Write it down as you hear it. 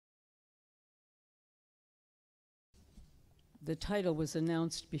The title was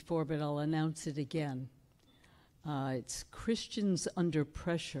announced before, but I'll announce it again. It's Christians Under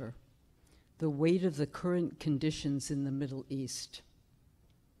Pressure, the Weight of the Current Conditions in the Middle East.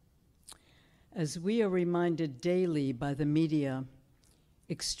 As we are reminded daily by the media,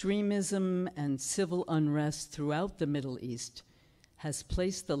 extremism and civil unrest throughout the Middle East has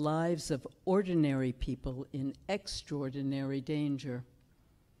placed the lives of ordinary people in extraordinary danger.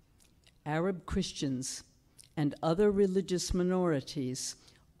 Arab Christians and other religious minorities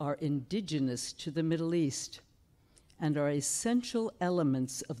are indigenous to the Middle East and are essential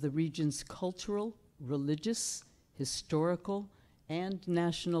elements of the region's cultural, religious, historical, and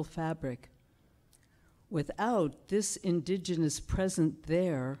national fabric. Without this indigenous presence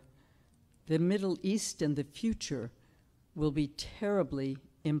there, the Middle East and the future will be terribly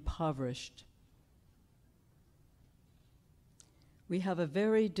impoverished. We have a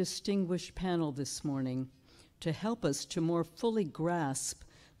very distinguished panel this morning to help us to more fully grasp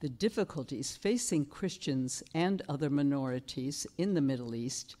the difficulties facing Christians and other minorities in the Middle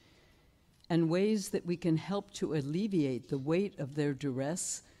East, and ways that we can help to alleviate the weight of their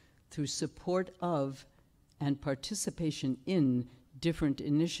duress through support of and participation in different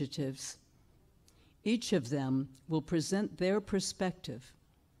initiatives. Each of them will present their perspective,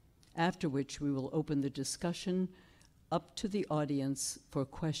 after which we will open the discussion up to the audience for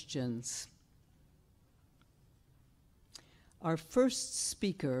questions. Our first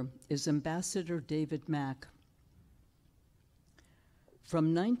speaker is Ambassador David Mack.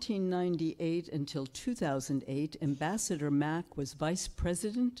 From 1998 until 2008, Ambassador Mack was Vice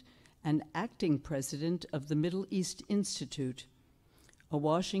President and Acting President of the Middle East Institute, a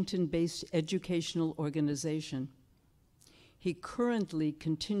Washington-based educational organization. He currently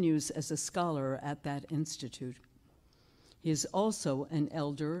continues as a scholar at that institute. He is also an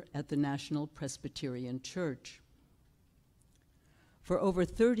elder at the National Presbyterian Church. For over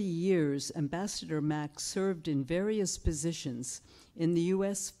 30 years, Ambassador Mack served in various positions in the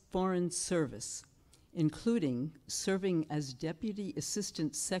U.S. Foreign Service, including serving as Deputy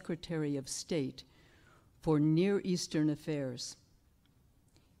Assistant Secretary of State for Near Eastern Affairs.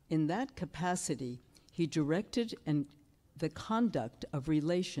 In that capacity, he directed the conduct of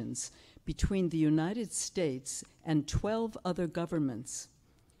relations between the United States and 12 other governments,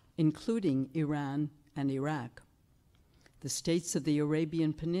 including Iran and Iraq, the states of the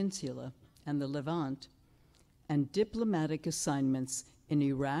Arabian Peninsula and the Levant, and diplomatic assignments in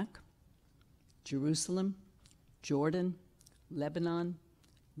Iraq, Jerusalem, Jordan, Lebanon,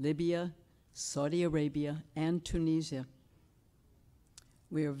 Libya, Saudi Arabia, and Tunisia.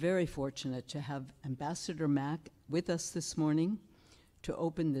 We are very fortunate to have Ambassador Mack with us this morning to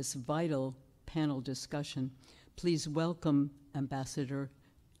open this vital panel discussion. Please welcome Ambassador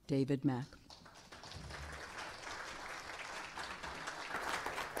David Mack.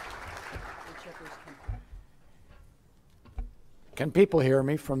 Can people hear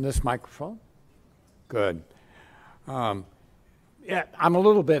me from this microphone? Good. Yeah, I'm a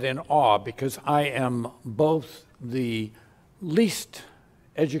little bit in awe because I am both the least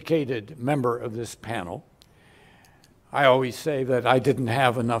educated member of this panel. I always say that I didn't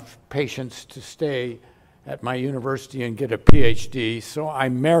have enough patience to stay at my university and get a Ph.D., so I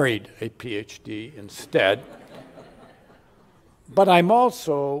married a Ph.D. instead. But I'm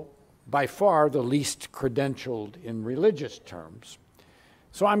also by far the least credentialed in religious terms.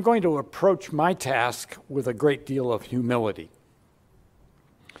 So I'm going to approach my task with a great deal of humility.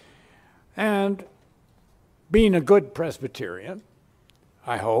 And being a good Presbyterian,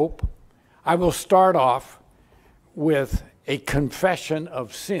 I hope, I will start off with a confession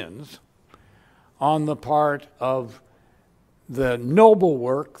of sins on the part of the noble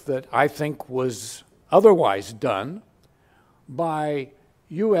work that I think was otherwise done by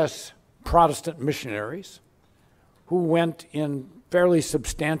U.S. Protestant missionaries who went in fairly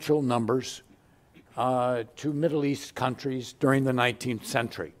substantial numbers to Middle East countries during the 19th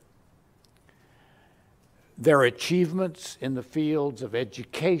century. Their achievements in the fields of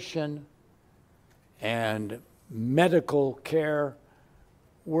education and medical care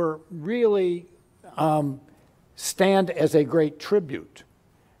were really stand as a great tribute.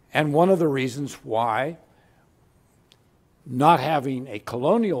 And one of the reasons why, not having a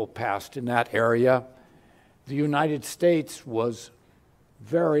colonial past in that area, the United States was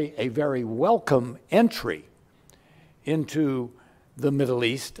a very welcome entry into the Middle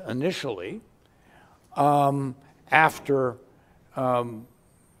East initially, after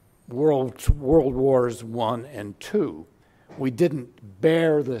World Wars I and II. We didn't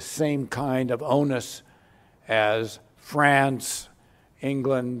bear the same kind of onus as France,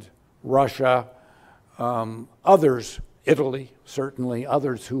 England, Russia, others Italy, certainly,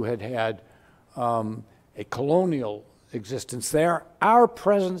 others who had had a colonial existence there. Our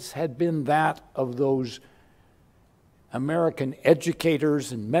presence had been that of those American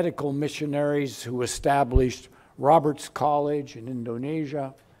educators and medical missionaries who established Roberts College in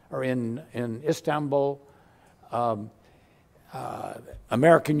Indonesia, or in Istanbul,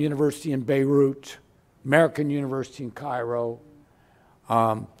 American University in Beirut, American University in Cairo,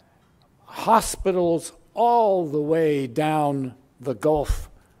 hospitals all the way down the Gulf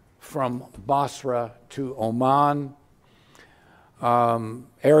from Basra to Oman,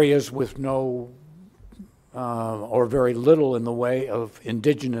 areas with no or very little in the way of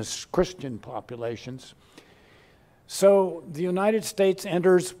indigenous Christian populations. So the United States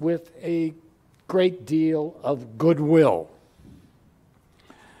enters with a great deal of goodwill.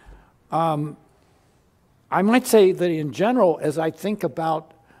 I might say that in general, as I think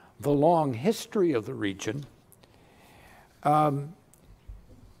about the long history of the region,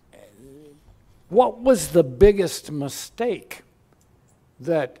 what was the biggest mistake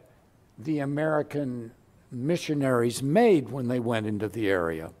that the American missionaries made when they went into the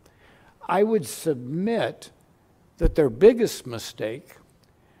area? I would submit that their biggest mistake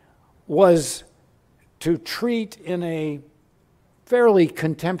was to treat in a fairly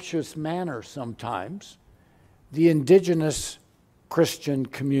contemptuous manner sometimes the indigenous Christian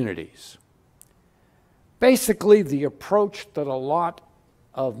communities. Basically, the approach that a lot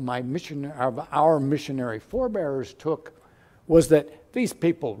of our missionary forebears took was that these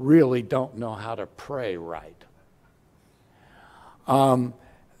people really don't know how to pray right.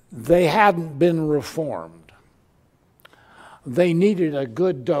 They hadn't been reformed. They needed a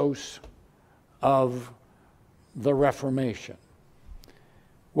good dose of the Reformation.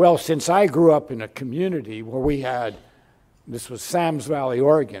 Well, since I grew up in a community where we had, this was Sam's Valley,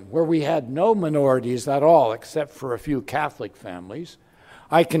 Oregon, where we had no minorities at all except for a few Catholic families,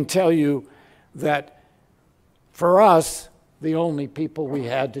 I can tell you that for us, the only people we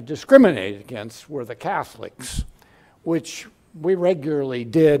had to discriminate against were the Catholics, which we regularly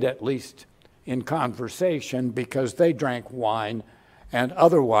did, at least in conversation, because they drank wine and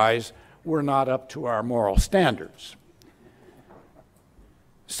otherwise were not up to our moral standards.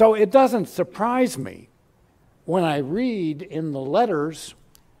 So it doesn't surprise me when I read in the letters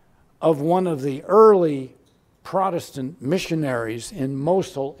of one of the early Protestant missionaries in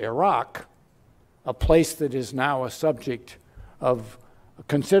Mosul, Iraq, a place that is now a subject of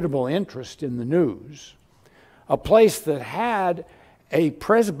considerable interest in the news, a place that had a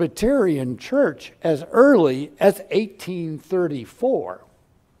Presbyterian church as early as 1834.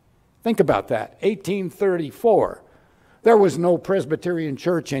 Think about that, 1834. There was no Presbyterian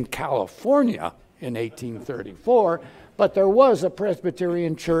church in California in 1834, but there was a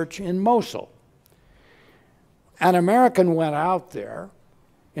Presbyterian church in Mosul. An American went out there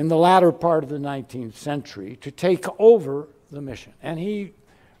in the latter part of the 19th century to take over the mission. And he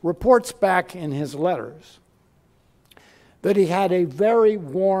reports back in his letters that he had a very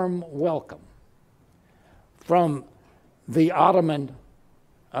warm welcome from the Ottoman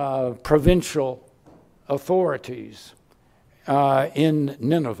provincial authorities in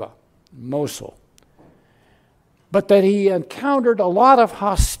Nineveh, Mosul, but that he encountered a lot of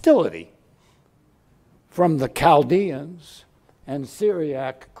hostility from the Chaldeans and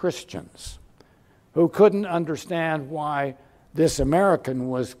Syriac Christians who couldn't understand why this American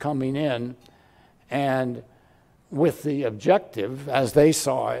was coming in and with the objective, as they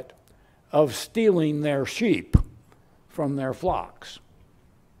saw it, of stealing their sheep from their flocks.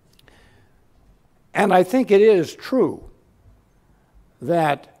 And I think it is true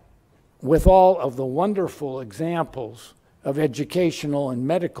that with all of the wonderful examples of educational and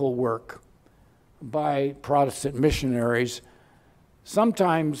medical work by Protestant missionaries,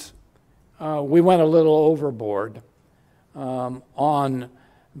 sometimes we went a little overboard on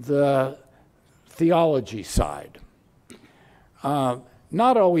the theology side,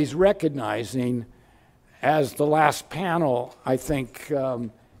 not always recognizing, as the last panel, I think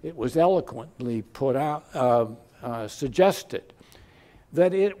it was eloquently put out, suggested,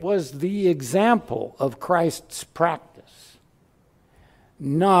 that it was the example of Christ's practice,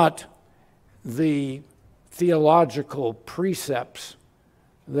 not the theological precepts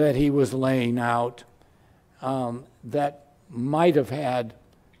that he was laying out that might have had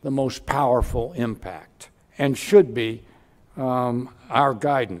the most powerful impact and should be our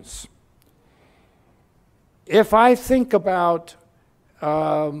guidance. If I think about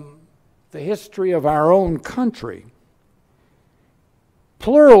the history of our own country,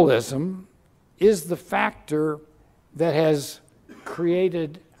 pluralism is the factor that has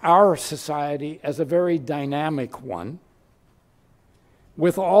created our society as a very dynamic one,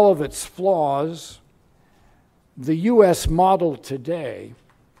 with all of its flaws, the U.S. model today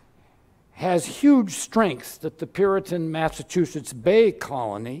has huge strengths that the Puritan Massachusetts Bay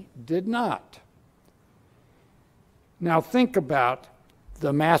Colony did not. Now think about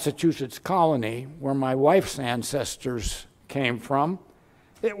the Massachusetts colony where my wife's ancestors came from.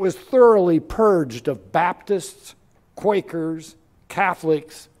 It was thoroughly purged of Baptists, Quakers,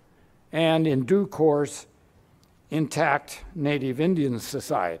 Catholics, and in due course, intact Native Indian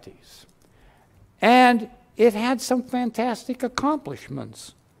societies. And it had some fantastic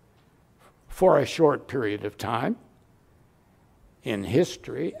accomplishments for a short period of time in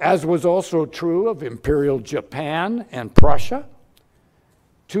history, as was also true of Imperial Japan and Prussia,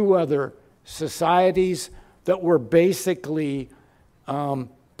 two other societies that were basically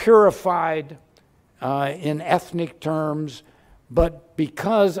purified in ethnic terms, but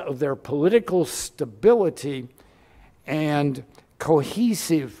because of their political stability and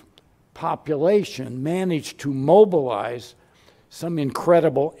cohesive population, managed to mobilize some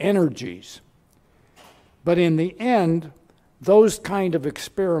incredible energies. But in the end, those kind of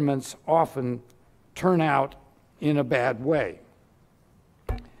experiments often turn out in a bad way.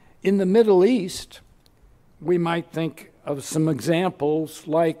 In the Middle East, we might think of some examples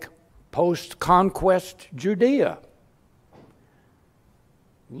like post-conquest Judea,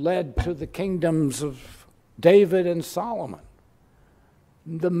 led to the kingdoms of David and Solomon.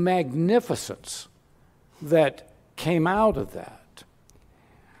 The magnificence that came out of that.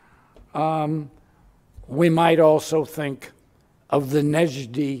 We might also think of the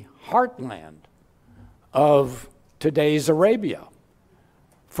Nejdi heartland of today's Arabia,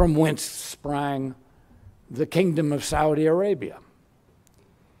 from whence sprang the Kingdom of Saudi Arabia.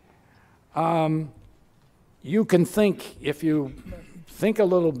 You can think, if you think a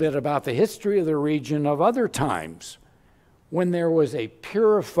little bit about the history of the region, of other times when there was a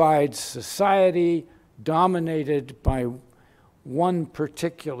purified society dominated by one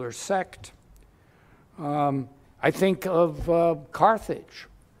particular sect. I think of Carthage.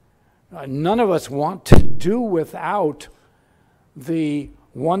 None of us want to do without the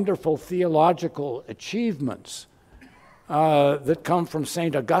wonderful theological achievements that come from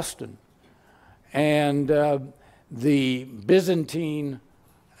St. Augustine and the Byzantine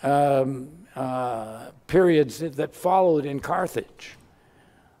periods that followed in Carthage.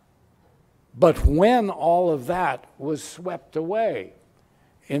 But when all of that was swept away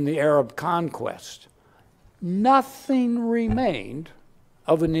in the Arab conquest, nothing remained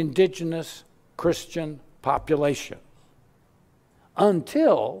of an indigenous Christian population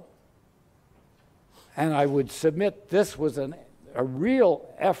until, and I would submit this was a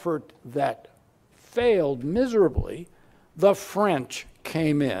real effort that failed miserably, the French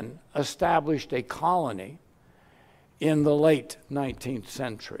came in, established a colony in the late 19th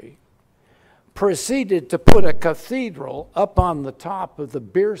century, proceeded to put a cathedral up on the top of the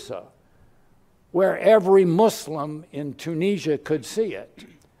Birsa where every Muslim in Tunisia could see it,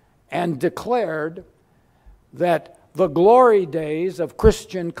 and declared that the glory days of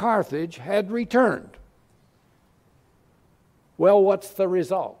Christian Carthage had returned. Well, what's the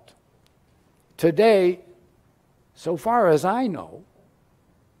result? Today, so far as I know,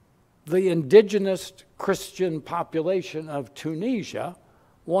 the indigenous Christian population of Tunisia,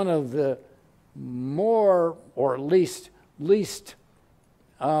 one of the more or least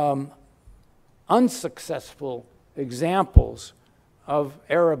unsuccessful examples of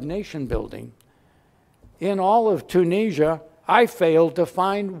Arab nation building, in all of Tunisia, I failed to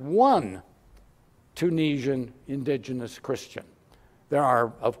find one Tunisian indigenous Christian. There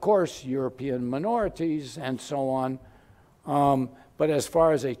are, of course, European minorities and so on, but as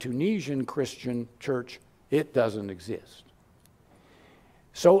far as a Tunisian Christian church, it doesn't exist.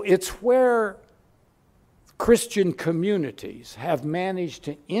 So it's where Christian communities have managed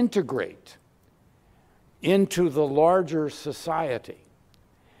to integrate into the larger society.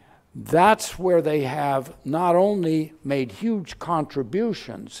 That's where they have not only made huge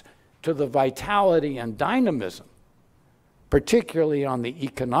contributions to the vitality and dynamism, particularly on the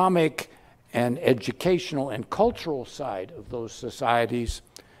economic and educational and cultural side of those societies,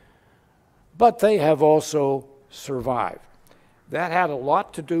 but they have also survived. That had a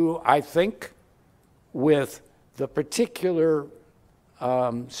lot to do, I think, with the particular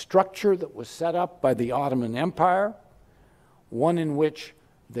structure that was set up by the Ottoman Empire, one in which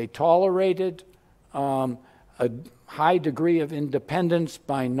they tolerated a high degree of independence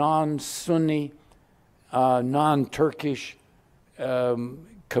by non-Sunni, non-Turkish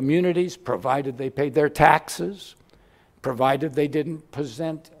communities, provided they paid their taxes, provided they didn't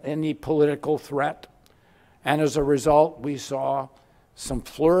present any political threat. And as a result, we saw some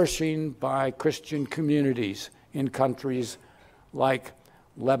flourishing by Christian communities in countries like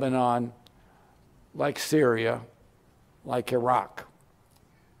Lebanon, like Syria, like Iraq.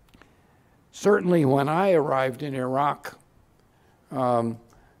 Certainly when I arrived in Iraq,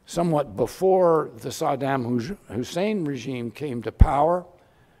 somewhat before the Saddam Hussein regime came to power,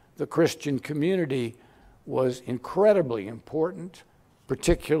 the Christian community was incredibly important,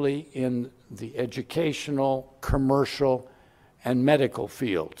 particularly in the educational, commercial, and medical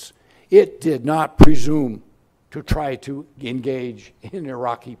fields. It did not presume to try to engage in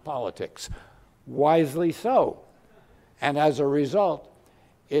Iraqi politics, wisely so. And as a result,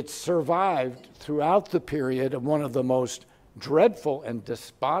 it survived throughout the period of one of the most dreadful and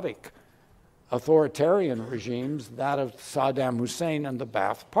despotic authoritarian regimes, that of Saddam Hussein and the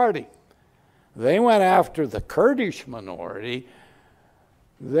Ba'ath Party. They went after the Kurdish minority.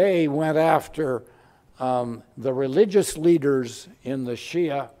 They went after the religious leaders in the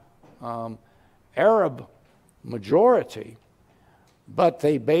Shia Arab majority, but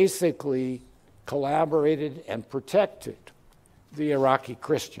they basically collaborated and protected the Iraqi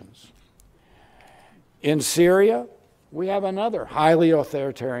Christians. In Syria, we have another highly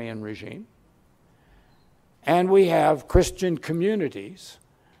authoritarian regime, and we have Christian communities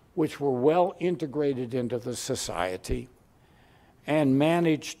which were well integrated into the society and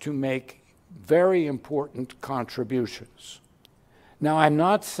managed to make very important contributions. Now, I'm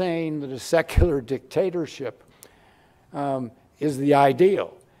not saying that a secular dictatorship is the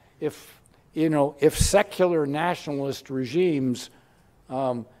ideal. If secular nationalist regimes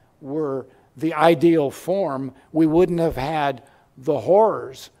were the ideal form, we wouldn't have had the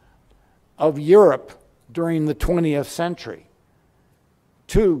horrors of Europe during the 20th century.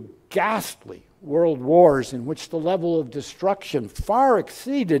 2 ghastly world wars in which the level of destruction far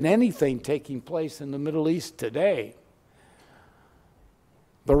exceeded anything taking place in the Middle East today.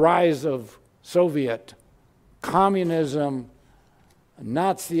 The rise of Soviet communism,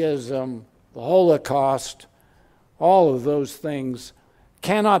 Nazism, the Holocaust, all of those things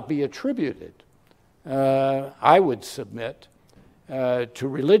cannot be attributed, I would submit, to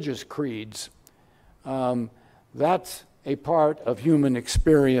religious creeds. That's a part of human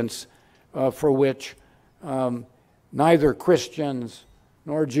experience for which neither Christians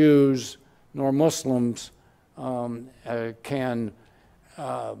nor Jews nor Muslims can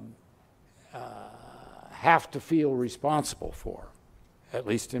have to feel responsible for, at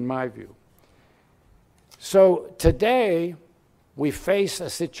least in my view. So today, we face a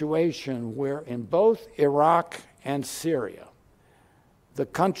situation where in both Iraq and Syria, the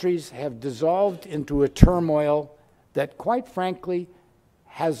countries have dissolved into a turmoil that, quite frankly,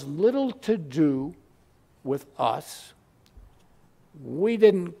 has little to do with us. We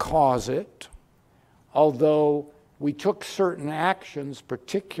didn't cause it, although we took certain actions,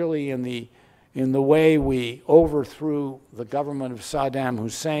 particularly in the way we overthrew the government of Saddam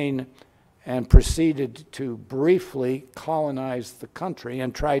Hussein and proceeded to briefly colonize the country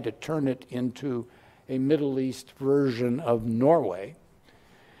and try to turn it into a Middle East version of Norway.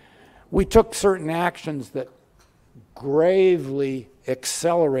 We took certain actions that gravely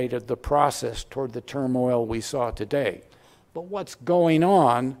accelerated the process toward the turmoil we saw today. But what's going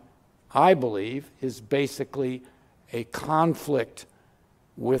on, I believe, is basically a conflict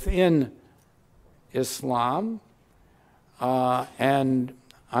within Islam, and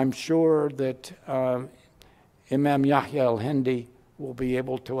I'm sure that Imam Yahya al-Hindi will be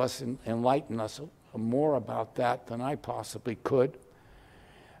able to enlighten us more about that than I possibly could.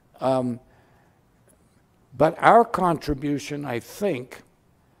 But our contribution, I think,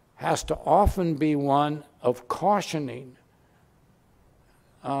 has to often be one of cautioning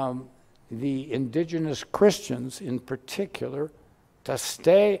the indigenous Christians in particular to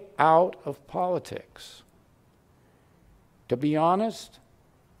stay out of politics. To be honest,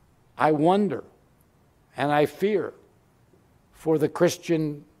 I wonder and I fear for the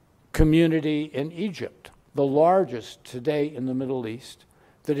Christian community in Egypt, the largest today in the Middle East,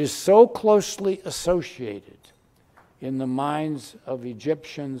 that is so closely associated in the minds of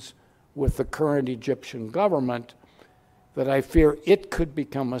Egyptians with the current Egyptian government, that I fear it could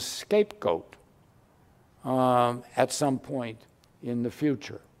become a scapegoat at some point in the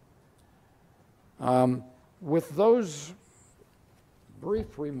future. With those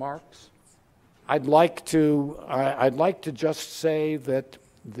brief remarks, I'd like to just say that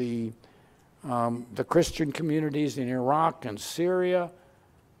the Christian communities in Iraq and Syria,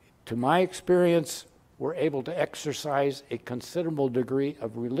 to my experience, were able to exercise a considerable degree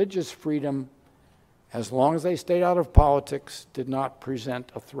of religious freedom as long as they stayed out of politics, did not present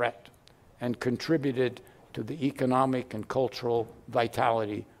a threat, and contributed to the economic and cultural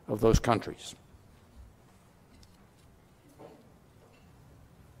vitality of those countries.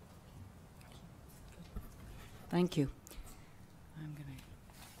 Thank you. I'm going to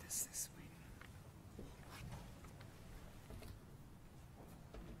put this way.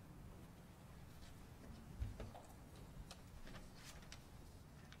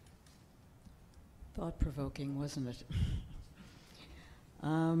 Thought-provoking, wasn't it?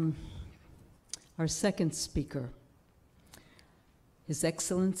 Our second speaker, His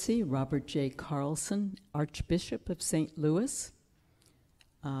Excellency Robert J. Carlson, Archbishop of St. Louis.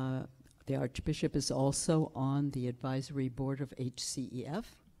 The Archbishop is also on the advisory board of HCEF.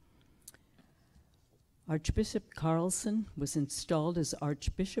 Archbishop Carlson was installed as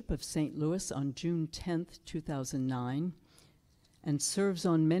Archbishop of St. Louis on June 10th, 2009, and serves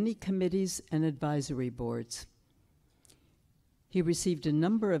on many committees and advisory boards. He received a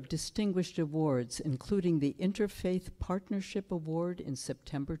number of distinguished awards, including the Interfaith Partnership Award in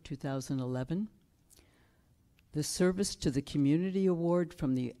September 2011, the Service to the Community Award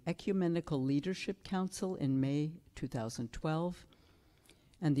from the Ecumenical Leadership Council in May 2012,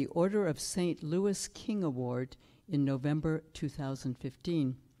 and the Order of St. Louis King Award in November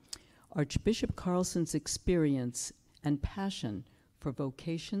 2015. Archbishop Carlson's experience and passion for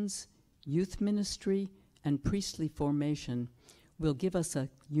vocations, youth ministry, and priestly formation will give us a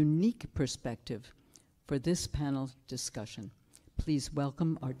unique perspective for this panel discussion. Please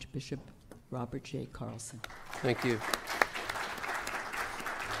welcome Archbishop Robert J. Carlson. Thank you.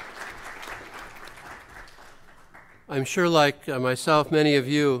 I'm sure, like myself, many of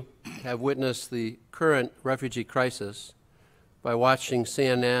you have witnessed the current refugee crisis by watching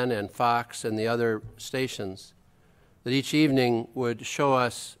CNN and Fox and the other stations that each evening would show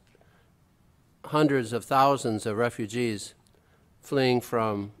us hundreds of thousands of refugees fleeing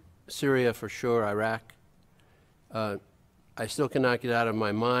from Syria, for sure, Iraq. I still cannot get out of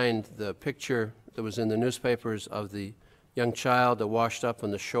my mind the picture that was in the newspapers of the young child that washed up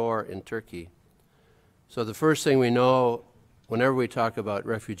on the shore in Turkey. So the first thing we know whenever we talk about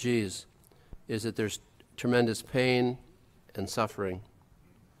refugees is that there's tremendous pain and suffering.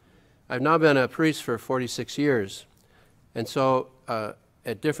 I've now been a priest for 46 years, and so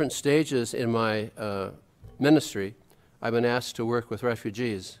at different stages in my ministry, I've been asked to work with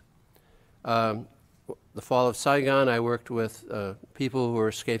refugees. The fall of Saigon, I worked with people who were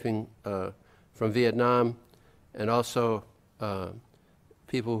escaping from Vietnam, and also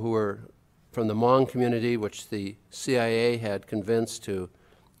people who were from the Hmong community, which the CIA had convinced to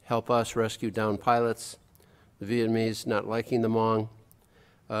help us rescue downed pilots, the Vietnamese not liking the Hmong.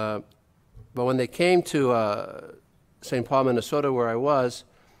 But when they came to St. Paul, Minnesota, where I was,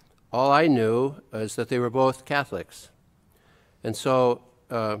 all I knew is that they were both Catholics. And so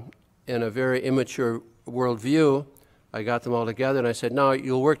in a very immature worldview, I got them all together and I said, "No,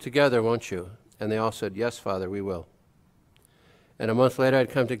 you'll work together, won't you?" And they all said, "Yes, Father, we will." And a month later, I'd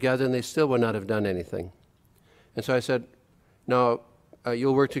come together and they still would not have done anything. And so I said, "No,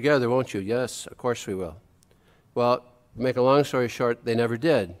 you'll work together, won't you?" "Yes, of course we will." Well, to make a long story short, they never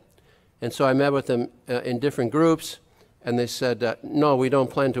did. And so I met with them in different groups, and they said, "No, we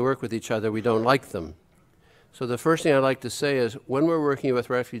don't plan to work with each other. We don't like them." So the first thing I'd like to say is, when we're working with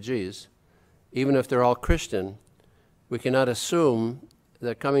refugees, even if they're all Christian, we cannot assume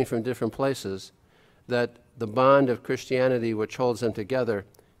that coming from different places, that the bond of Christianity which holds them together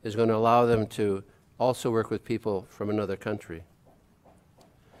is going to allow them to also work with people from another country.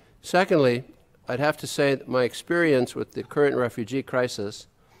 Secondly, I'd have to say that my experience with the current refugee crisis,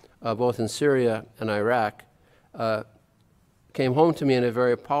 both in Syria and Iraq, came home to me in a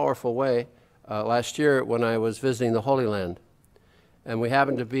very powerful way last year when I was visiting the Holy Land. And we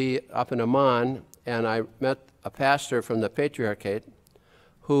happened to be up in Amman, and I met a pastor from the Patriarchate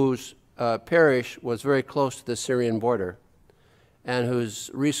whose parish was very close to the Syrian border, and whose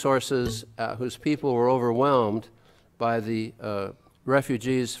resources, whose people were overwhelmed by the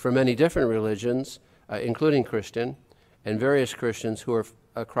refugees from many different religions, including Christian, and various Christians who were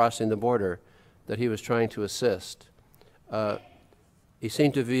crossing the border that he was trying to assist. He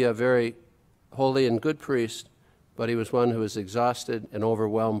seemed to be a very holy and good priest, but he was one who was exhausted and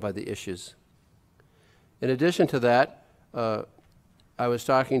overwhelmed by the issues. In addition to that, I was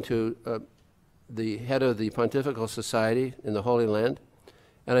talking to the head of the Pontifical Society in the Holy Land,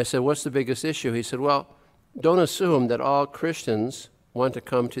 and I said, "What's the biggest issue?" He said, "Well, don't assume that all Christians want to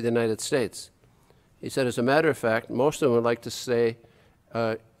come to the United States." He said, "As a matter of fact, most of them would like to stay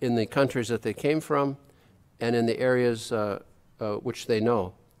in the countries that they came from and in the areas which they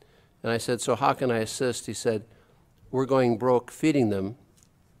know." And I said, "So how can I assist?" He said, "We're going broke feeding them,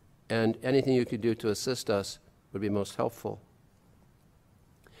 and anything you could do to assist us would be most helpful.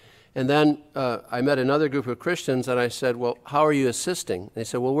 And then I met another group of Christians, and I said, well, how are you assisting? And they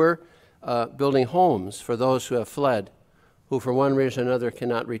said, well, we're building homes for those who have fled, who for one reason or another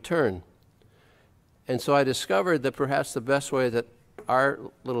cannot return. And so I discovered that perhaps the best way that our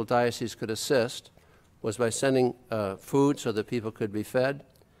little diocese could assist was by sending food so that people could be fed,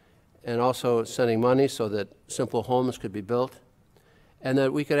 and also sending money so that simple homes could be built, and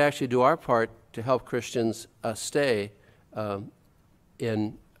that we could actually do our part to help Christians stay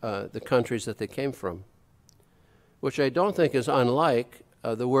in the countries that they came from, which I don't think is unlike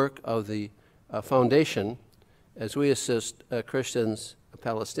the work of the foundation as we assist Christians,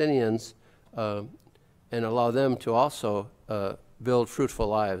 Palestinians, and allow them to also build fruitful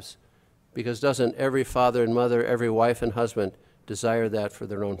lives. Because doesn't every father and mother, every wife and husband desire that for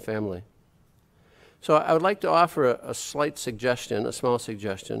their own family? So I would like to offer a slight suggestion, a small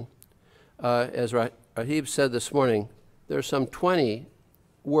suggestion. As Rahib said this morning, there are some 20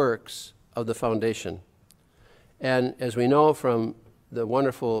 works of the foundation. And as we know from the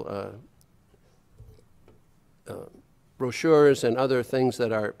wonderful brochures and other things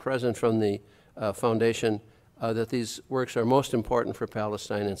that are present from the foundation, that these works are most important for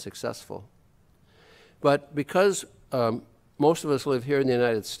Palestine and successful. But because most of us live here in the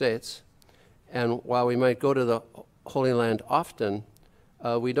United States, and while we might go to the Holy Land often,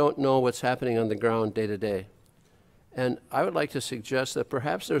 we don't know what's happening on the ground day to day. And I would like to suggest that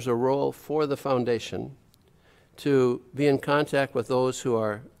perhaps there's a role for the foundation to be in contact with those who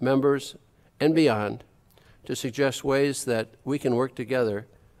are members and beyond, to suggest ways that we can work together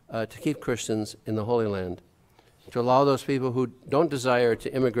to keep Christians in the Holy Land, to allow those people who don't desire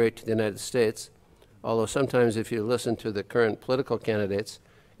to immigrate to the United States, although sometimes if you listen to the current political candidates,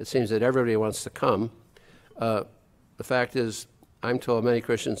 it seems that everybody wants to come. The fact is, I'm told many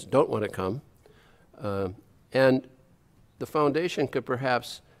Christians don't want to come. And the foundation could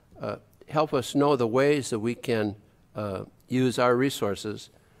perhaps help us know the ways that we can use our resources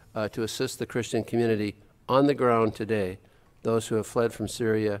to assist the Christian community on the ground today, those who have fled from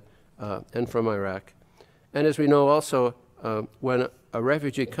Syria and from Iraq. And as we know also, when a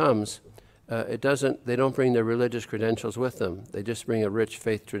refugee comes, they don't bring their religious credentials with them. They just bring a rich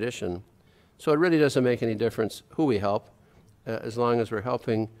faith tradition. So it really doesn't make any difference who we help, as long as we're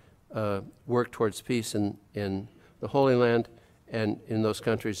helping work towards peace in the Holy Land and in those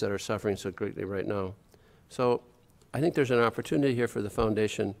countries that are suffering so greatly right now. So I think there's an opportunity here for the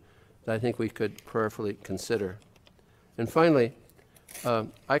foundation that I think we could prayerfully consider. And finally,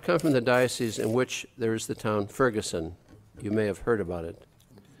 I come from the diocese in which there is the town Ferguson. You may have heard about it.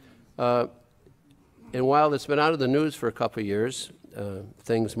 And while it's been out of the news for a couple of years,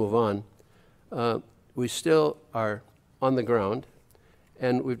 things move on, we still are on the ground,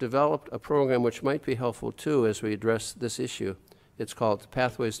 and we've developed a program which might be helpful too as we address this issue. It's called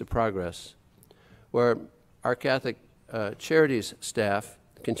Pathways to Progress, where our Catholic Charities staff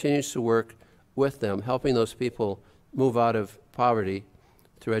continues to work with them, helping those people move out of poverty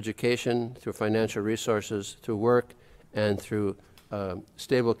through education, through financial resources, through work, and through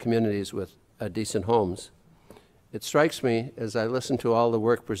stable communities with decent homes. It strikes me, as I listen to all the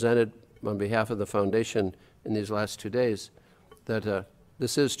work presented on behalf of the foundation in these last 2 days, that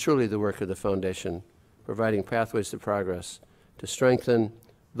this is truly the work of the foundation, providing pathways to progress, to strengthen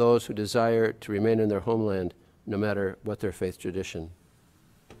those who desire to remain in their homeland, no matter what their faith tradition.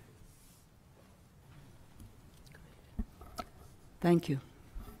 Thank you.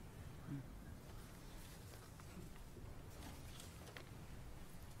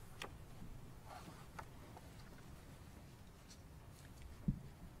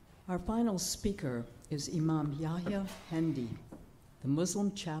 Our final speaker is Imam Yahya Hendi, the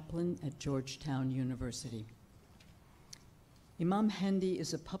Muslim chaplain at Georgetown University. Imam Hendi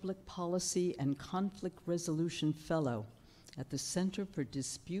is a public policy and conflict resolution fellow at the Center for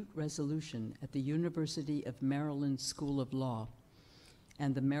Dispute Resolution at the University of Maryland School of Law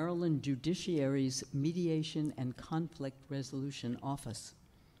and the Maryland Judiciary's Mediation and Conflict Resolution Office.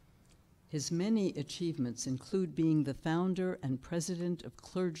 His many achievements include being the founder and president of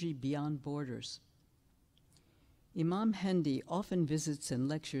Clergy Beyond Borders. Imam Hendi often visits and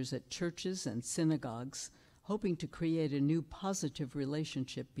lectures at churches and synagogues, hoping to create a new positive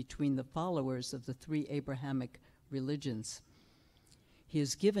relationship between the followers of the three Abrahamic religions. He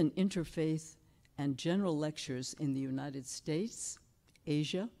has given interfaith and general lectures in the United States,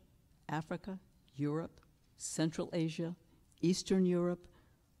 Asia, Africa, Europe, Central Asia, Eastern Europe,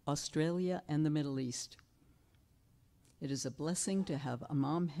 Australia, and the Middle East. It is a blessing to have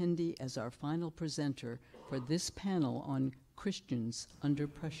Imam Hendi as our final presenter for this panel on Christians under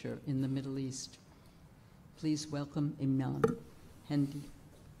pressure in the Middle East. Please welcome Imam Hendi.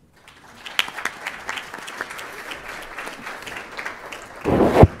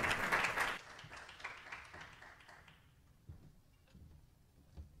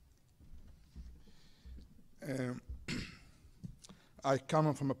 I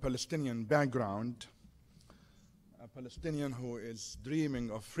come from a Palestinian background, a Palestinian who is dreaming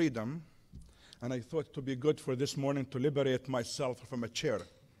of freedom, and I thought it would be good for this morning to liberate myself from a chair.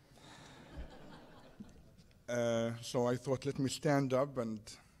 So I thought, let me stand up and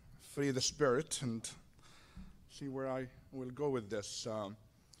free the spirit and see where I will go with this.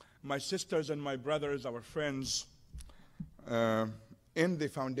 My sisters and my brothers, our friends, in the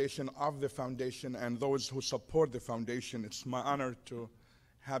foundation, of the foundation, and those who support the foundation, it's my honor to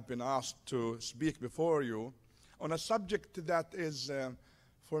have been asked to speak before you on a subject that is,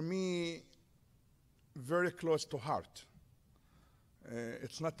 for me, very close to heart.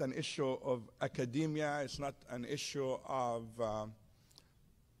 It's not an issue of academia, it's not an issue of,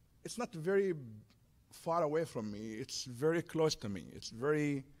 it's not very far away from me, it's very close to me, it's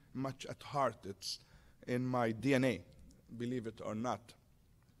very much at heart, it's in my DNA. Believe it or not.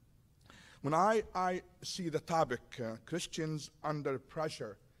 When I see the topic, Christians under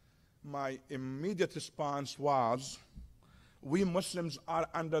pressure, my immediate response was, we Muslims are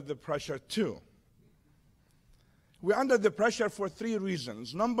under the pressure too. We're under the pressure for three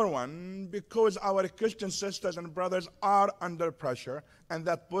reasons. Number one, because our Christian sisters and brothers are under pressure, and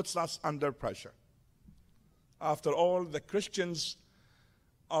that puts us under pressure. After all, the Christians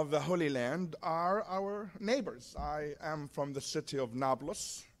of the Holy Land are our neighbors. I am from the city of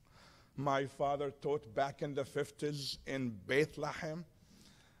Nablus. My father taught back in the 50s in Bethlehem.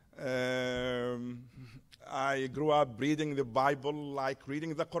 I grew up reading the Bible like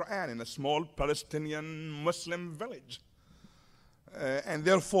reading the Quran in a small Palestinian Muslim village. And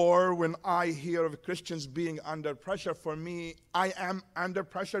therefore, when I hear of Christians being under pressure, for me, I am under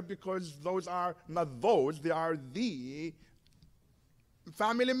pressure because those are not those, they are the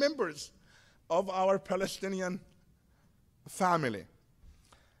family members of our Palestinian family.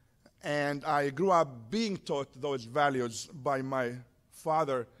 And I grew up being taught those values by my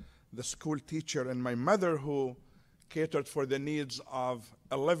father, the school teacher, and my mother, who catered for the needs of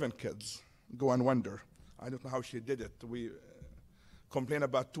 11 kids. Go and wonder. I don't know how she did it. We complain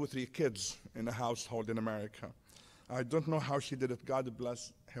about 2 or 3 kids in a household in America. I don't know how she did it. God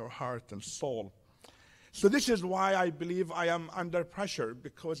bless her heart and soul. So this is why I believe I am under pressure,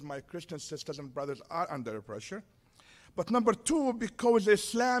 because my Christian sisters and brothers are under pressure. But number two, because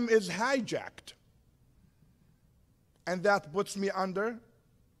Islam is hijacked. And that puts me under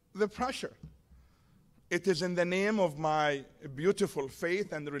the pressure. It is in the name of my beautiful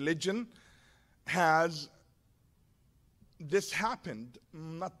faith and religion has this happened,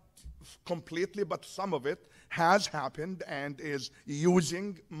 not completely, but some of it has happened and is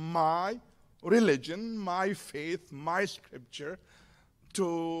using my religion, my faith, my scripture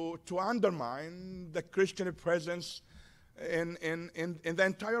to undermine the Christian presence in the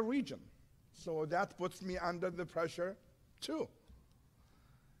entire region. So that puts me under the pressure too.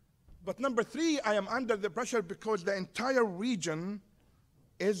 But number three, I am under the pressure because the entire region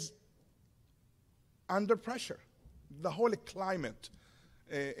is under pressure. The whole climate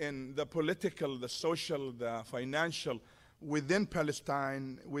in the political, the social, the financial, within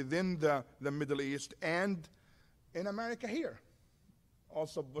Palestine, within the Middle East, and in America here,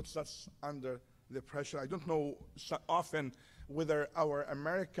 also puts us under the pressure. I don't know so often whether our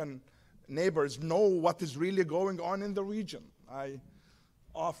American neighbors know what is really going on in the region. I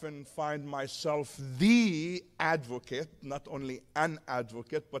often find myself the advocate, not only an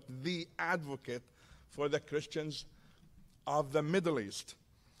advocate, but the advocate for the Christians of the Middle East,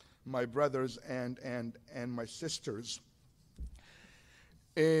 my brothers and my sisters.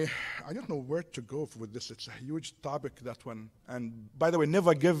 I don't know where to go with this. It's a huge topic, that one. And by the way,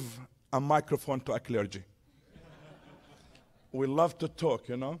 never give a microphone to a clergy. We love to talk,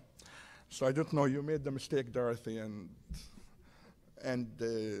 you know. So I don't know, you made the mistake, Dorothy, and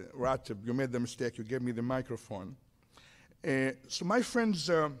Ratib, you made the mistake, you gave me the microphone. So my friends,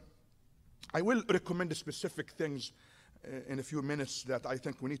 I will recommend specific things in a few minutes that I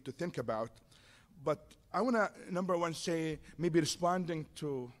think we need to think about. But I want to, number one, say, maybe responding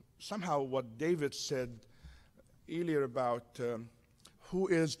to somehow what David said earlier about who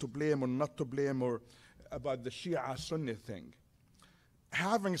is to blame or not to blame, or about the Shia-Sunni thing.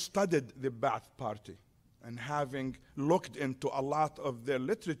 Having studied the Ba'ath Party and having looked into a lot of their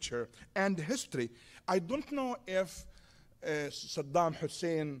literature and history, I don't know if Saddam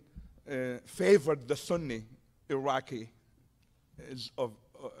Hussein favored the Sunni Iraqi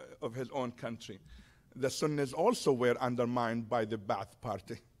of his own country. The Sunnis also were undermined by the Ba'ath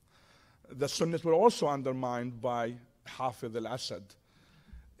Party. The Sunnis were also undermined by Hafez al-Assad.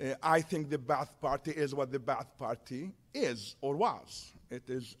 I think the Ba'ath Party is what the Ba'ath Party is or was. It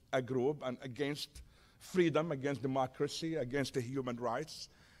is a group against freedom, against democracy, against the human rights.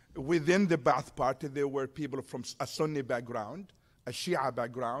 Within the Ba'ath Party, there were people from a Sunni background, a Shia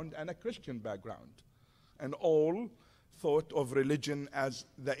background, and a Christian background. And all thought of religion as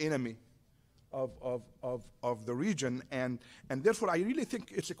the enemy of the region. And therefore, I really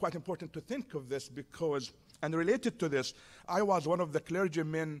think it's quite important to think of this because, and related to this, I was one of the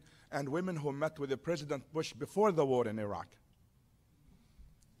clergymen and women who met with President Bush before the war in Iraq.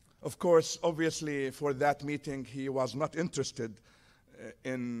 Of course, obviously, for that meeting, he was not interested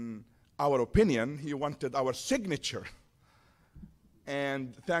in our opinion. He wanted our signature.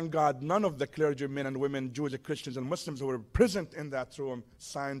 And thank God, none of the clergymen and women, Jews, Christians, and Muslims who were present in that room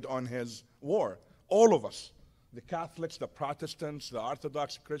signed on his war. All of us, the Catholics, the Protestants, the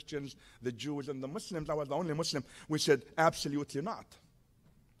Orthodox Christians, the Jews, and the Muslims. I was the only Muslim. We said, absolutely not.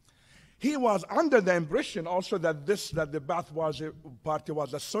 He was under the impression also that the Ba'ath Party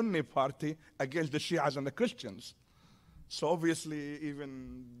was a Sunni party against the Shias and the Christians. So obviously,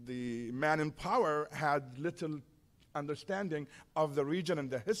 even the man in power had little understanding of the region and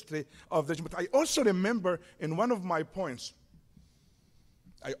the history of the. But I also remember in one of my points,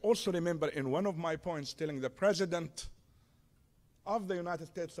 telling the President of the United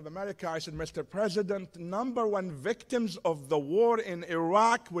States of America, I said, Mr. President, number one victims of the war in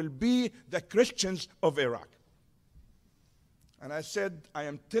Iraq will be the Christians of Iraq. And I said, I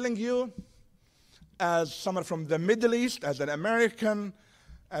am telling you, as someone from the Middle East, as an American,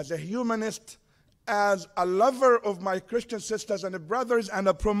 as a humanist, as a lover of my Christian sisters and brothers, and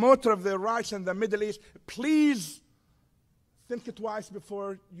a promoter of their rights in the Middle East, please think twice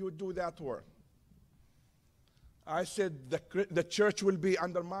before you do that work. I said the church will be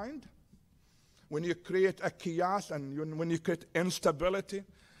undermined when you create a chaos and when you create instability.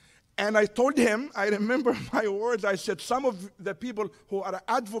 And I told him, I remember my words, I said, some of the people who are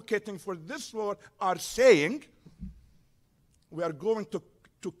advocating for this war are saying we are going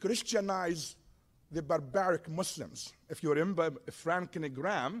to Christianize the barbaric Muslims. If you remember, Franklin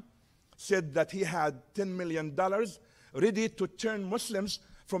Graham said that he had $10 million ready to turn Muslims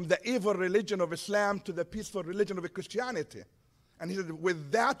from the evil religion of Islam to the peaceful religion of Christianity. And he said,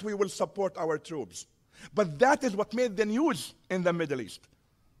 with that we will support our troops. But that is what made the news in the Middle East.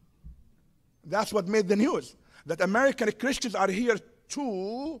 That's what made the news, that American Christians are here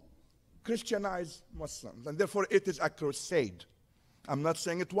to Christianize Muslims. And therefore it is a crusade. I'm not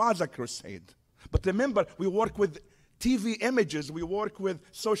saying it was a crusade. But remember, we work with TV images, we work with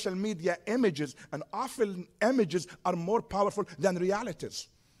social media images, and often images are more powerful than realities.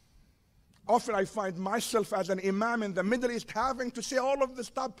 Often I find myself as an imam in the Middle East having to say all of this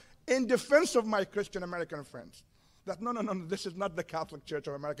stuff in defense of my Christian American friends. That no, this is not the Catholic Church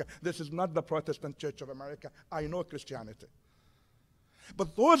of America. This is not the Protestant Church of America. I know Christianity.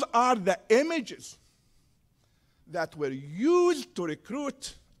 But those are the images that were used to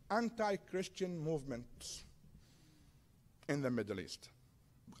recruit anti-Christian movements in the Middle East.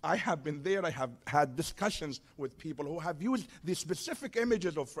 I have been there. I have had discussions with people who have used these specific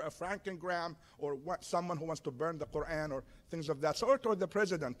images of Franklin Graham or someone who wants to burn the Quran or things of that sort, or the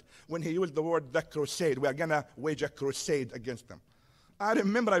president when he used the word the crusade. We are going to wage a crusade against them. I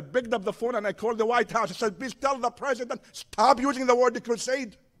remember I picked up the phone and I called the White House. I said, please tell the president, stop using the word the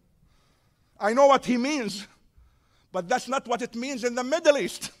crusade. I know what he means, but that's not what it means in the Middle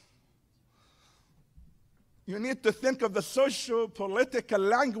East. You need to think of the socio-political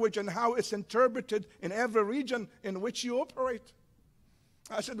language and how it's interpreted in every region in which you operate.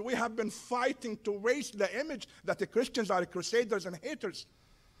 I said, we have been fighting to raise the image that the Christians are crusaders and haters.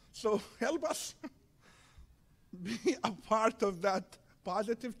 So help us be a part of that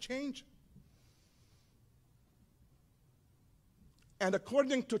positive change. And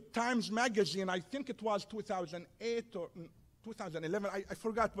according to Times Magazine, I think it was 2008 or 2011, I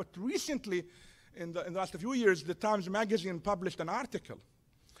forgot, but recently, in the last few years, the Times Magazine published an article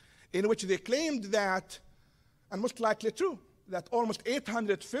in which they claimed that, and most likely true, that almost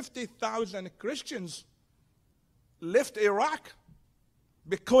 850,000 Christians left Iraq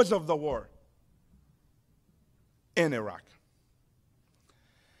because of the war in Iraq.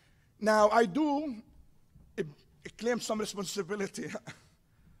 Now, I do claim some responsibility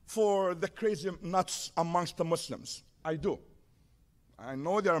for the crazy nuts amongst the Muslims. I do. I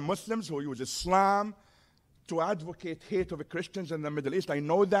know there are Muslims who use Islam to advocate hate of Christians in the Middle East. I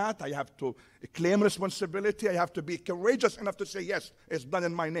know that. I have to claim responsibility. I have to be courageous enough to say, yes, it's done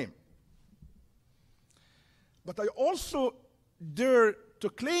in my name. But I also dare to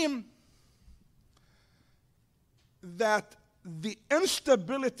claim that the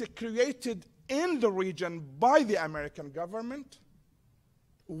instability created in the region by the American government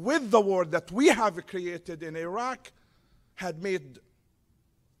with the war that we have created in Iraq had made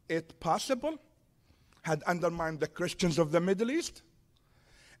it possible, had undermined the Christians of the Middle East,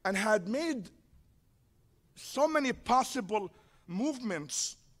 and had made so many possible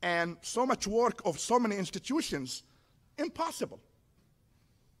movements and so much work of so many institutions impossible.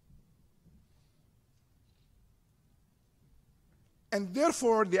 And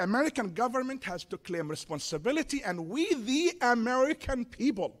therefore, the American government has to claim responsibility, and we, the American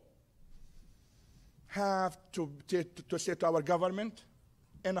people, have to say to our government,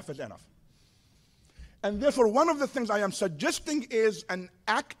 enough is enough. And therefore, one of the things I am suggesting is an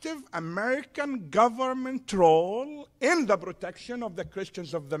active American government role in the protection of the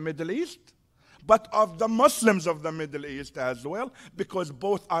Christians of the Middle East, but of the Muslims of the Middle East as well, because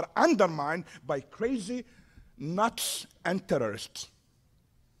both are undermined by crazy nuts and terrorists.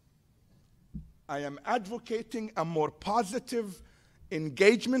 I am advocating a more positive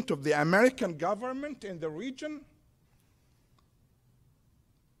engagement of the American government in the region.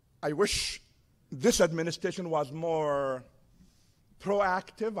 I wish this administration was more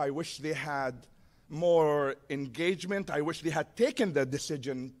proactive. I wish they had more engagement. I wish they had taken the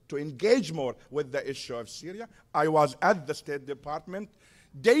decision to engage more with the issue of Syria. I was at the State Department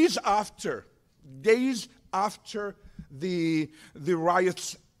days after the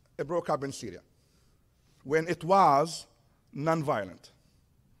riots broke up in Syria, when it was nonviolent.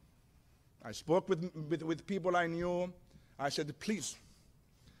 I spoke with people I knew. I said, please,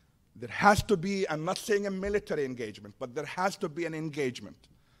 there has to be, I'm not saying a military engagement, but there has to be an engagement.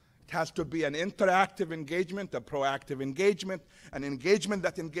 It has to be an interactive engagement, a proactive engagement, an engagement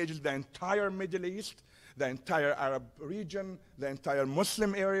that engages the entire Middle East, the entire Arab region, the entire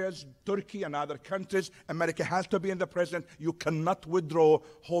Muslim areas, Turkey and other countries. America has to be in the present. You cannot withdraw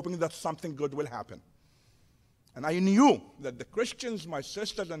hoping that something good will happen. And I knew that the Christians, my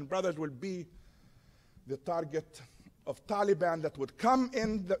sisters and brothers, will be the target of Taliban that would come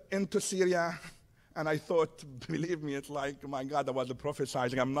into Syria. And I thought, believe me, it's like, my God, I was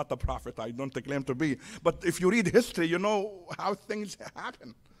prophesying. I'm not a prophet. I don't claim to be. But if you read history, you know how things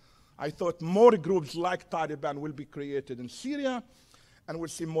happen. I thought more groups like Taliban will be created in Syria, and we'll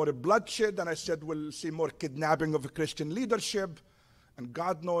see more bloodshed. And I said we'll see more kidnapping of Christian leadership. And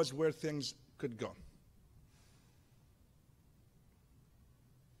God knows where things could go.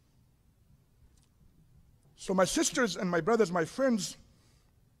 So my sisters and my brothers, my friends,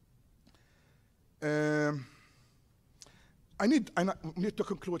 I need to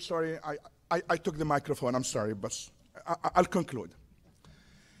conclude. Sorry, I took the microphone. I'm sorry, but I'll conclude.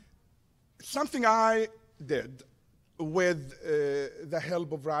 Something I did with the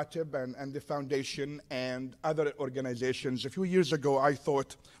help of Ratib and the foundation and other organizations. A few years ago, I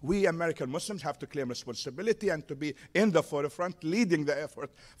thought we American Muslims have to claim responsibility and to be in the forefront, leading the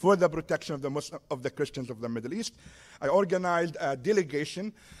effort for the protection of the Christians of the Middle East. I organized a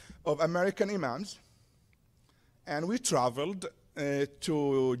delegation of American imams, and we traveled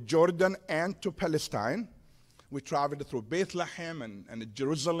to Jordan and to Palestine. We traveled through Bethlehem and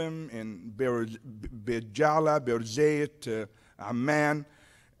Jerusalem, and Beit Jala, Berzeit, Amman.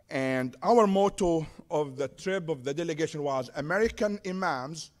 And our motto of the trip of the delegation was American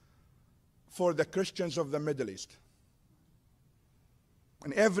Imams for the Christians of the Middle East.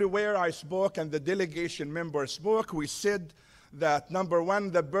 And everywhere I spoke and the delegation members spoke, we said that, number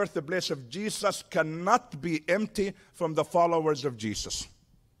one, the birthplace of Jesus cannot be empty from the followers of Jesus.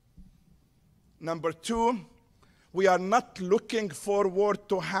 Number two, we are not looking forward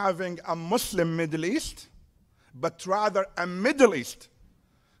to having a Muslim Middle East, but rather a Middle East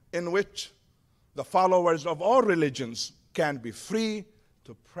in which the followers of all religions can be free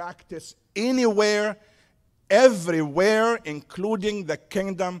to practice anywhere, everywhere, including the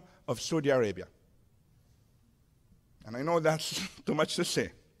Kingdom of Saudi Arabia. And I know that's too much to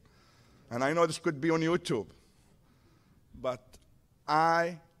say. And I know this could be on YouTube. But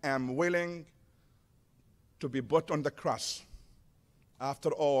I am willing to be put on the cross. After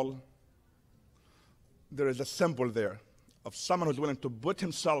all, there is a symbol there of someone who's willing to put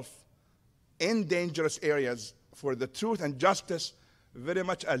himself in dangerous areas for the truth and justice, very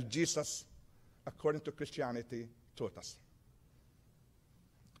much as Jesus, according to Christianity, taught us.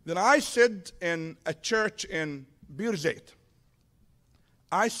 Then I said in a church in Berzeit,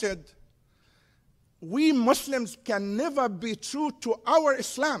 I said, we Muslims can never be true to our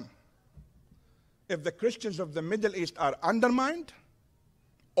Islam if the Christians of the Middle East are undermined,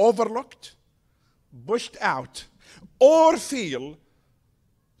 overlooked, pushed out, or feel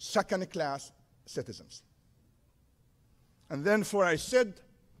second-class citizens. And then for I said,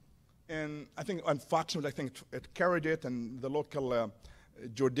 and I think on Fox News, I think it carried it, and the local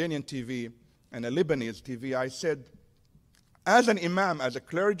Jordanian TV and a Lebanese TV, I said, as an imam, as a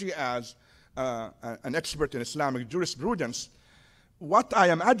clergy, as an expert in Islamic jurisprudence, what I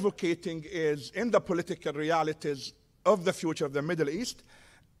am advocating is, in the political realities of the future of the Middle East,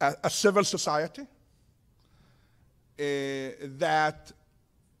 a civil society that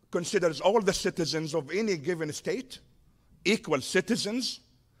considers all the citizens of any given state equal citizens,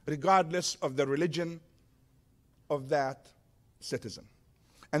 regardless of the religion of that citizen.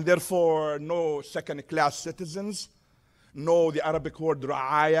 And therefore, no second-class citizens, no the Arabic word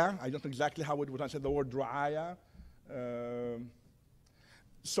ru'aya. I don't know exactly how it would say the word ru'aya.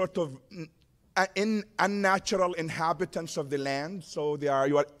 Sort of unnatural inhabitants of the land. So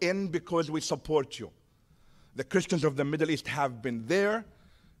you are in because we support you. The Christians of the Middle East have been there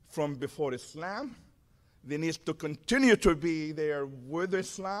from before Islam. They need to continue to be there with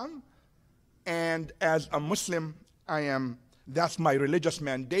Islam. And as a Muslim, that's my religious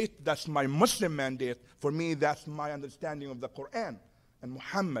mandate, that's my Muslim mandate. For me, that's my understanding of the Quran and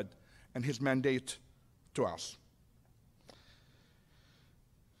Muhammad and his mandate to us.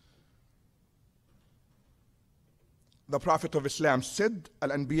 The Prophet of Islam said,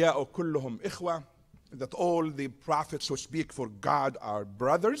 Al-Anbiya'u kulluhum ikhwa, that all the prophets who speak for God are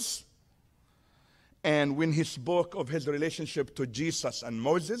brothers. And when he spoke of his relationship to Jesus and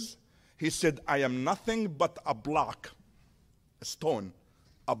Moses, he said, I am nothing but a block, a stone,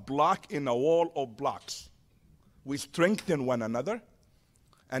 a block in a wall of blocks. We strengthen one another,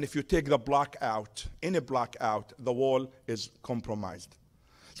 and if you take the block out, any block out, the wall is compromised.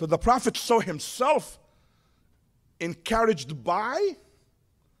 So the Prophet saw himself encouraged by,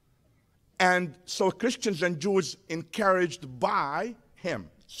 and so Christians and Jews encouraged by him.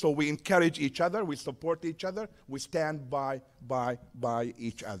 So we encourage each other, we support each other, we stand by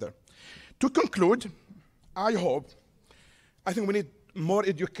each other. To conclude, I think we need more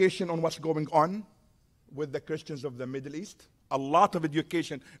education on what's going on with the Christians of the Middle East. A lot of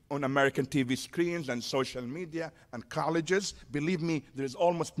education on American TV screens and social media and colleges. Believe me, there is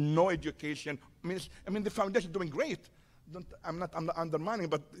almost no education. I mean the foundation is doing great. I'm not undermining,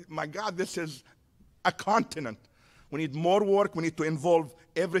 but my God, this is a continent. We need more work. We need to involve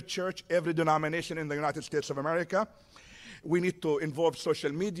every church, every denomination in the United States of America. We need to involve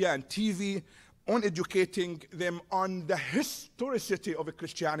social media and TV on educating them on the historicity of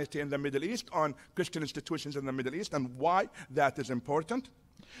Christianity in the Middle East, on Christian institutions in the Middle East, and why that is important.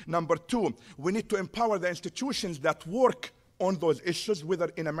 Number two, we need to empower the institutions that work on those issues, whether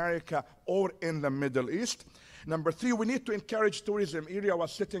in America or in the Middle East. Number three, we need to encourage tourism. Ilya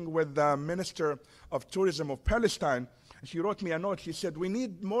was sitting with the Minister of Tourism of Palestine. She wrote me a note. She said, we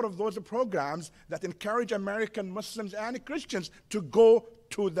need more of those programs that encourage American Muslims and Christians to go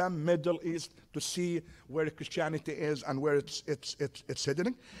to the Middle East to see where Christianity is and where it's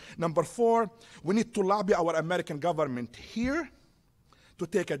heading. Number four, we need to lobby our American government here to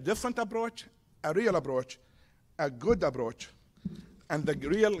take a different approach, a real approach, a good approach. And the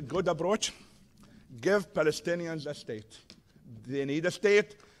real good approach, give Palestinians a state. They need a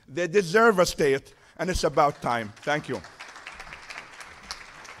state, they deserve a state, and it's about time. Thank you.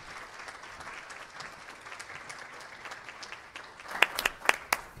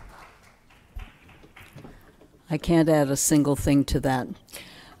 I can't add a single thing to that.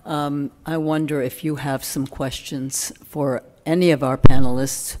 I wonder if you have some questions for any of our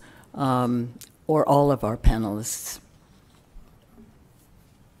panelists or all of our panelists.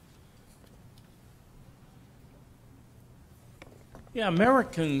 Yeah,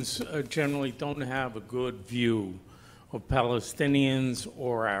 Americans generally don't have a good view of Palestinians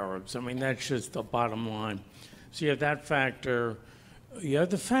or Arabs. I mean, that's just the bottom line. So you have that factor. You have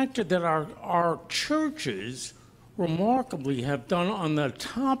the factor that our churches remarkably have done on the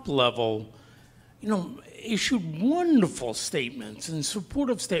top level, issued wonderful statements and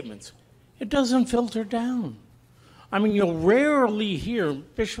supportive statements. It doesn't filter down. I mean, you'll rarely hear,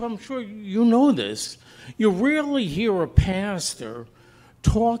 Bishop, I'm sure you know this, you rarely hear a pastor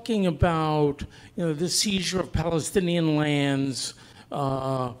talking about, the seizure of Palestinian lands,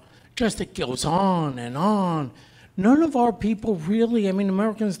 just it goes on and on. None of our people really,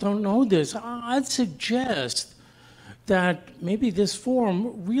 Americans don't know this. I'd suggest that maybe this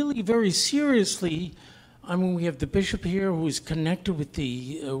forum really very seriously I mean, we have the bishop here who is connected with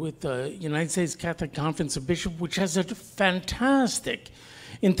the United States Catholic Conference of Bishops, which has a fantastic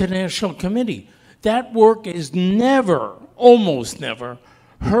international committee. That work is never, almost never,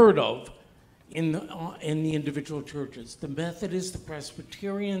 heard of in the individual churches. The Methodists, the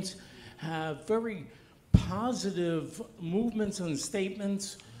Presbyterians have very positive movements and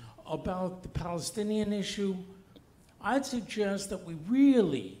statements about the Palestinian issue. I'd suggest that we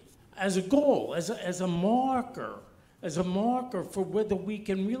really, as a goal, as a marker for whether we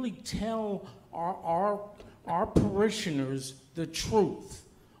can really tell our parishioners the truth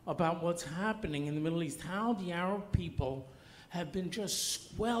about what's happening in the Middle East, how the Arab people have been just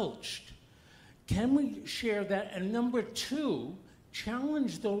squelched. Can we share that? And number two,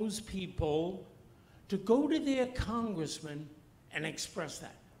 challenge those people to go to their congressman and express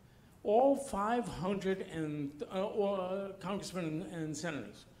that. All 500 congressmen and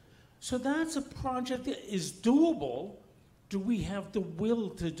senators. So that's a project that is doable. Do we have the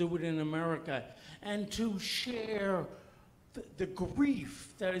will to do it in America? And to share the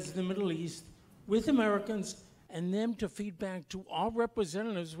grief that is in the Middle East with Americans, and them to feed back to our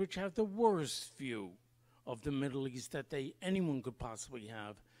representatives, which have the worst view of the Middle East that anyone could possibly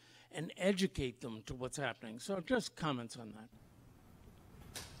have, and educate them to what's happening. So just comments on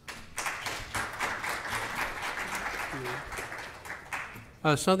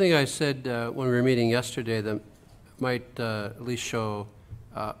that. Something I said when we were meeting yesterday that might at least show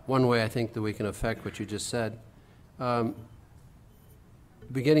one way I think that we can affect what you just said.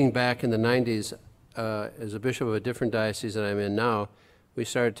 Beginning back in the 90s, as a bishop of a different diocese than I'm in now, we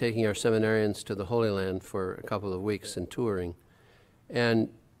started taking our seminarians to the Holy Land for a couple of weeks and touring, and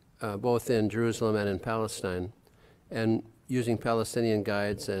both in Jerusalem and in Palestine, and using Palestinian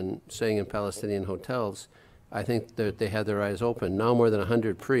guides and staying in Palestinian hotels. I think that they had their eyes open. Now more than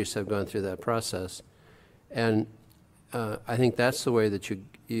 100 priests have gone through that process, and I think that's the way that you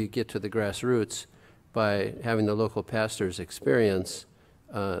get to the grassroots, by having the local pastors experience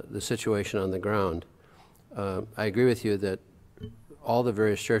the situation on the ground. I agree with you that all the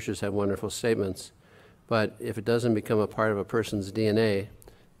various churches have wonderful statements, but if it doesn't become a part of a person's DNA,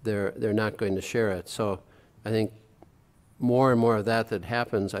 they're not going to share it. So I think more and more of that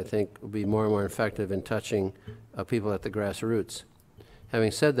happens, I think, will be more and more effective in touching people at the grassroots.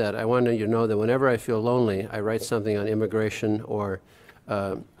 Having said that, I want you to know that whenever I feel lonely, I write something on immigration or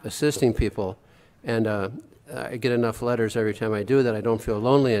assisting people, and I get enough letters every time I do that I don't feel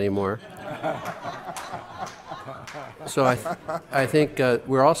lonely anymore. So I think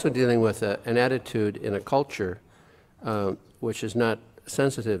we're also dealing with an attitude in a culture which is not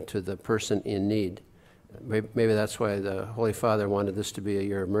sensitive to the person in need. Maybe that's why the Holy Father wanted this to be a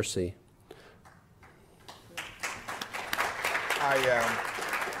year of mercy.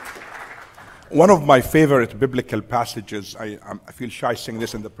 One of my favorite biblical passages, I feel shy saying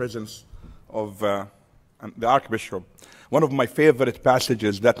this in the presence of the Archbishop. One of my favorite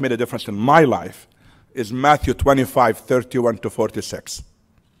passages that made a difference in my life is Matthew 25:31-46.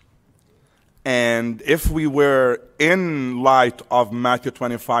 And if we were, in light of Matthew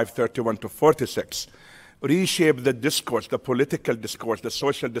 25:31-46, reshape the discourse, the political discourse, the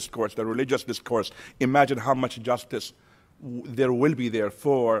social discourse, the religious discourse, imagine how much justice there will be there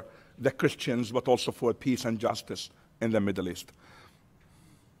for the Christians, but also for peace and justice in the Middle East.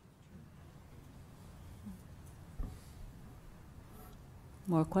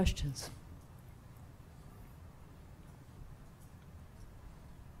 More questions?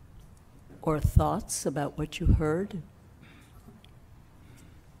 Or thoughts about what you heard?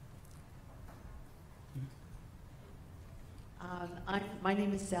 My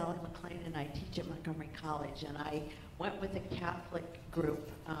name is Sally McLean, and I teach at Montgomery College. And I went with a Catholic group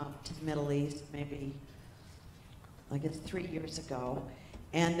to the Middle East, maybe, I guess, 3 years ago.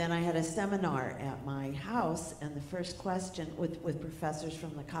 And then I had a seminar at my house, and the first question with professors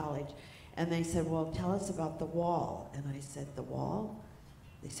from the college, and they said, well, tell us about the wall. And I said, the wall?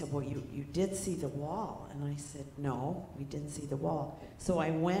 They said, well, you did see the wall. And I said, no, we didn't see the wall. So I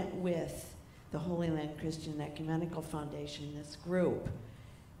went with the Holy Land Christian Ecumenical Foundation, this group.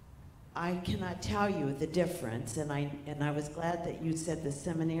 I cannot tell you the difference, and I was glad that you said the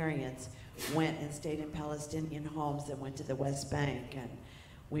seminarians went and stayed in Palestinian homes and went to the West Bank, and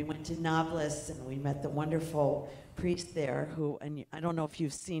we went to Nablus, and we met the wonderful priest there who, and I don't know if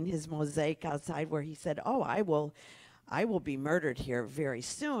you've seen his mosaic outside where he said, oh, I will be murdered here very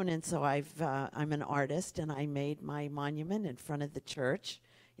soon. And so I'm an artist, and I made my monument in front of the church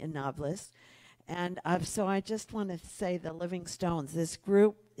in Nablus. And so I just want to say the Living Stones, this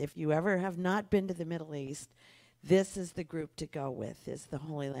group, if you ever have not been to the Middle East, this is the group to go with, is the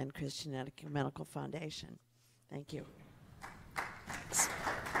Holy Land Christian and Ecumenical Foundation. Thank you.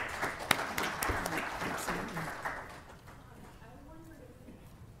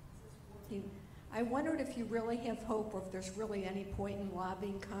 I wondered if you really have hope, or if there's really any point in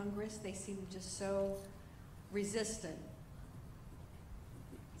lobbying Congress. They seem just so resistant.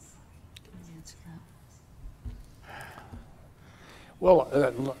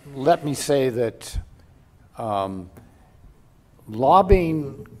 Well, let me say that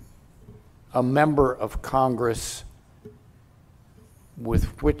lobbying a member of Congress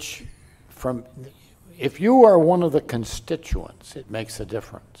with which, if you are one of the constituents, it makes a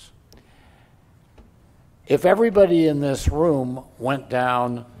difference. If everybody in this room went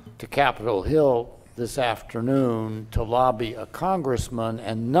down to Capitol Hill this afternoon to lobby a congressman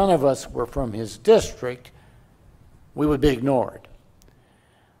and none of us were from his district, we would be ignored.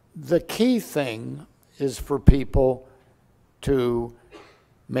 The key thing is for people to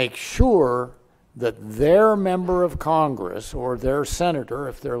make sure that their member of Congress or their senator,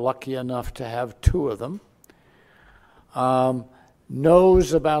 if they're lucky enough to have two of them,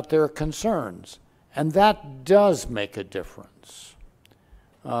 knows about their concerns. And that does make a difference.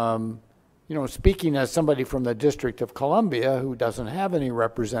 You know, speaking as somebody from the District of Columbia who doesn't have any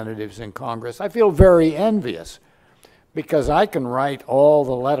representatives in Congress, I feel very envious because I can write all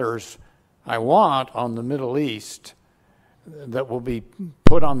the letters I want on the Middle East that will be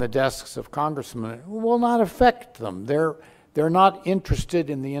put on the desks of congressmen. It will not affect them. They're not interested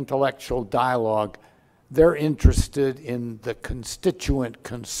in the intellectual dialogue. They're interested in the constituent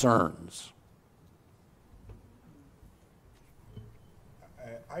concerns.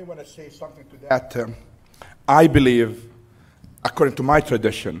 I want to say something to that. I believe, according to my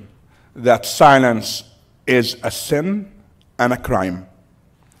tradition, that silence is a sin and a crime.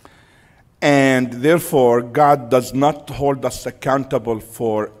 And therefore, God does not hold us accountable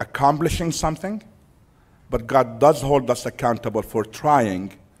for accomplishing something, but God does hold us accountable for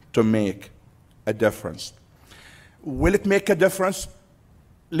trying to make a difference. Will it make a difference?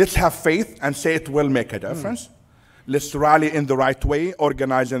 Let's have faith and say it will make a difference. Let's rally in the right way,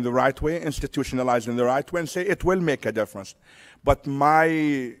 organize in the right way, institutionalize in the right way, and say it will make a difference. But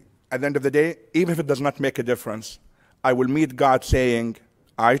at the end of the day, even if it does not make a difference, I will meet God saying,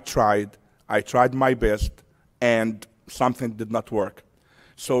 I tried my best, and something did not work.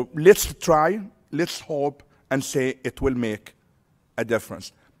 So let's try, let's hope, and say it will make a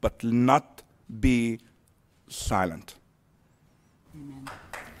difference, but not be silent. Amen.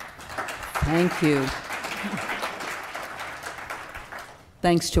 Thank you.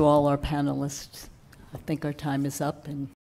 Thanks to all our panelists. I think our time is up, and